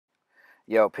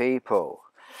Yo, people.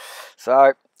 So,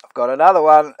 I've got another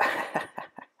one.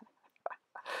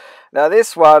 Now,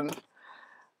 this one,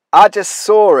 I just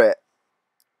saw it.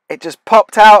 It just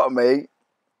popped out at me.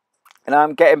 And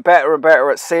I'm getting better and better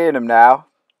at seeing them now.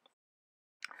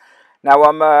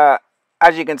 Now,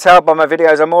 as you can tell by my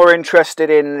videos, I'm more interested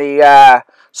in the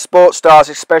sports stars,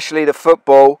 especially the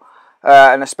football,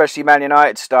 and especially Man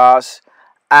United stars,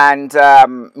 and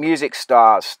music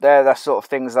stars. They're the sort of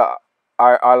things that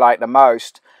I like the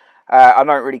most. I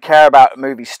don't really care about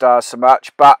movie stars so much,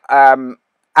 but Adam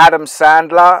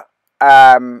Sandler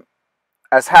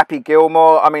as Happy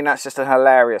Gilmore, I mean, that's just a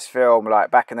hilarious film.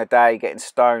 Like, back in the day, getting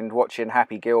stoned, watching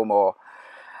Happy Gilmore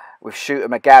with Shooter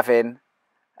McGavin.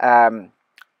 I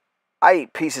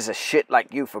eat pieces of shit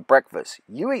like you for breakfast.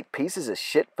 You eat pieces of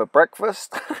shit for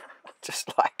breakfast?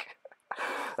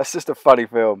 That's just a funny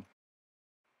film.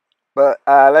 But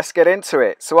let's get into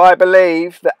it. So I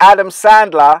believe that Adam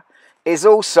Sandler is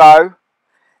also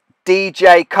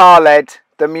DJ Khaled,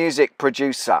 the music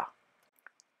producer.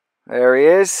 There he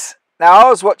is. Now, I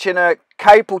was watching a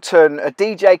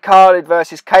DJ Khaled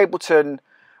versus Capleton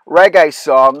reggae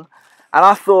song, and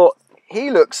I thought, he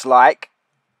looks like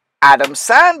Adam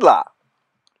Sandler.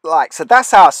 So that's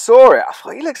how I saw it. I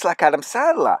thought, he looks like Adam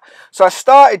Sandler. So I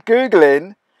started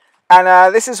Googling,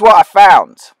 and this is what I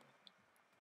found.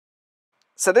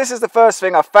 So this is the first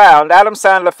thing I found. Adam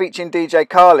Sandler featuring DJ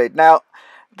Khaled. Now,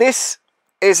 this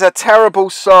is a terrible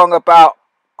song about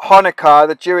Hanukkah,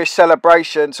 the Jewish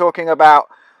celebration, talking about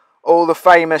all the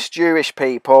famous Jewish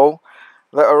people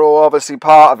that are all obviously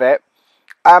part of it.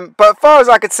 But as far as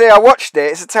I could see, I watched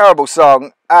it. It's a terrible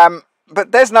song.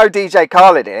 But there's no DJ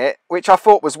Khaled in it, which I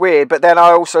thought was weird. But then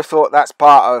I also thought that's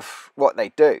part of what they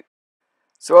do.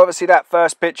 So obviously that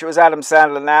first picture was Adam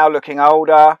Sandler now looking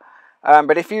older.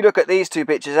 But if you look at these two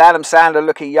pictures, Adam Sandler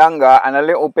looking younger and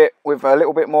with a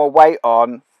little bit more weight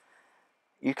on,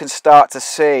 you can start to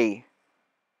see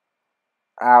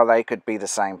how they could be the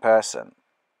same person.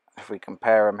 If we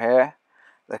compare them here,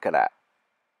 look at that.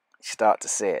 You start to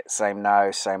see it. Same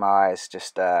nose, same eyes,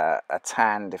 just a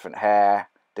tan, different hair,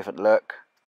 different look.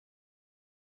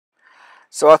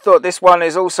 So I thought this one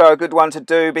is also a good one to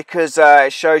do because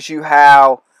it shows you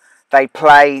how they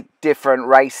play different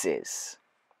races.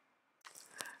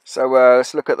 So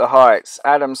let's look at the heights.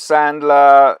 Adam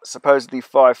Sandler, supposedly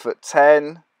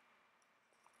 5'10",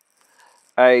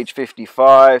 age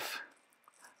 55.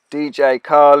 DJ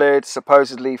Khaled,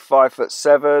 supposedly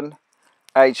 5'7",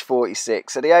 age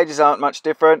 46. So the ages aren't much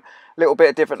different. A little bit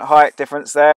of different height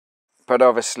difference there. But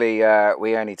obviously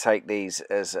we only take these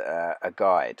as a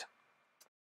guide.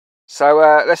 So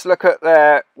let's look at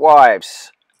their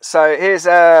wives. So here's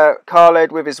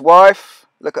Khaled with his wife.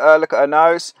 Look at her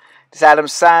nose. There's Adam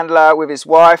Sandler with his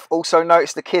wife. Also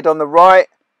notice the kid on the right.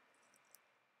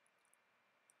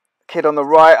 Kid on the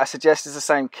right, I suggest is the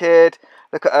same kid.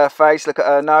 Look at her face, look at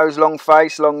her nose, long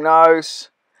face, long nose.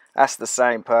 That's the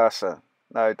same person,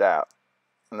 no doubt.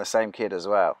 And the same kid as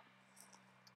well.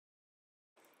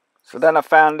 So then I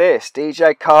found this,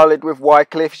 DJ Khaled with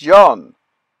Wyclef Jean.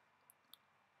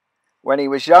 When he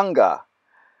was younger.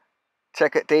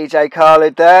 Check out DJ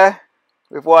Khaled there,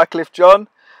 with Wyclef Jean.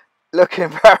 Looking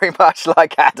very much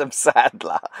like Adam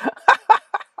Sandler.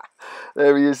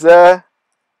 There he is there,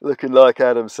 looking like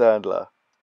Adam Sandler.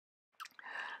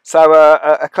 So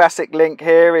a classic link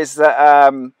here is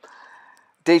that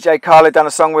DJ Khaled done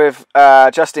a song with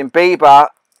Justin Bieber,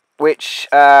 which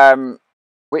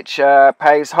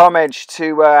pays homage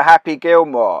to Happy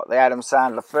Gilmore, the Adam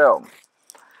Sandler film.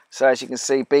 So as you can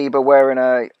see, Bieber wearing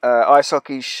a ice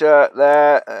hockey shirt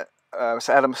there.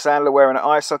 So Adam Sandler wearing an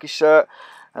ice hockey shirt,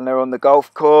 and they're on the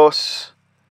golf course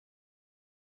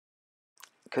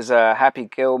because Happy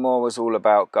Gilmore was all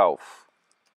about golf.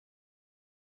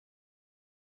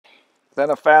 Then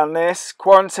I found this.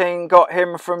 Quarantine got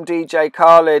him from DJ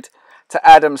Khaled to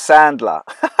Adam Sandler.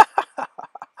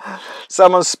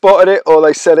 Someone spotted it or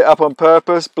they set it up on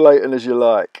purpose, blatant as you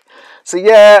like. So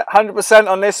yeah, 100%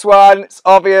 on this one. It's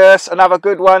obvious. Another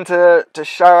good one to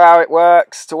show how it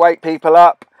works, to wake people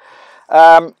up.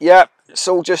 Yep, it's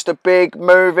all just a big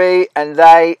movie and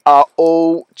they are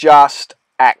all just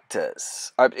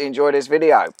actors. Hope you enjoyed this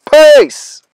video. Peace!